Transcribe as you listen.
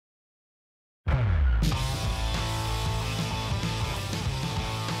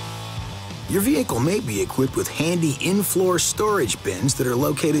Your vehicle may be equipped with handy in-floor storage bins that are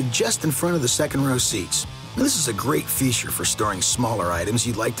located just in front of the second row seats. This is a great feature for storing smaller items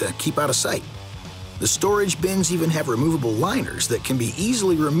you'd like to keep out of sight. The storage bins even have removable liners that can be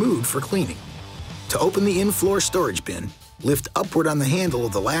easily removed for cleaning. To open the in-floor storage bin, lift upward on the handle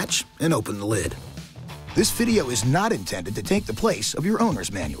of the latch and open the lid. This video is not intended to take the place of your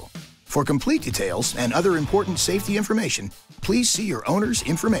owner's manual. For complete details and other important safety information, please see your owner's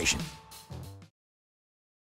information.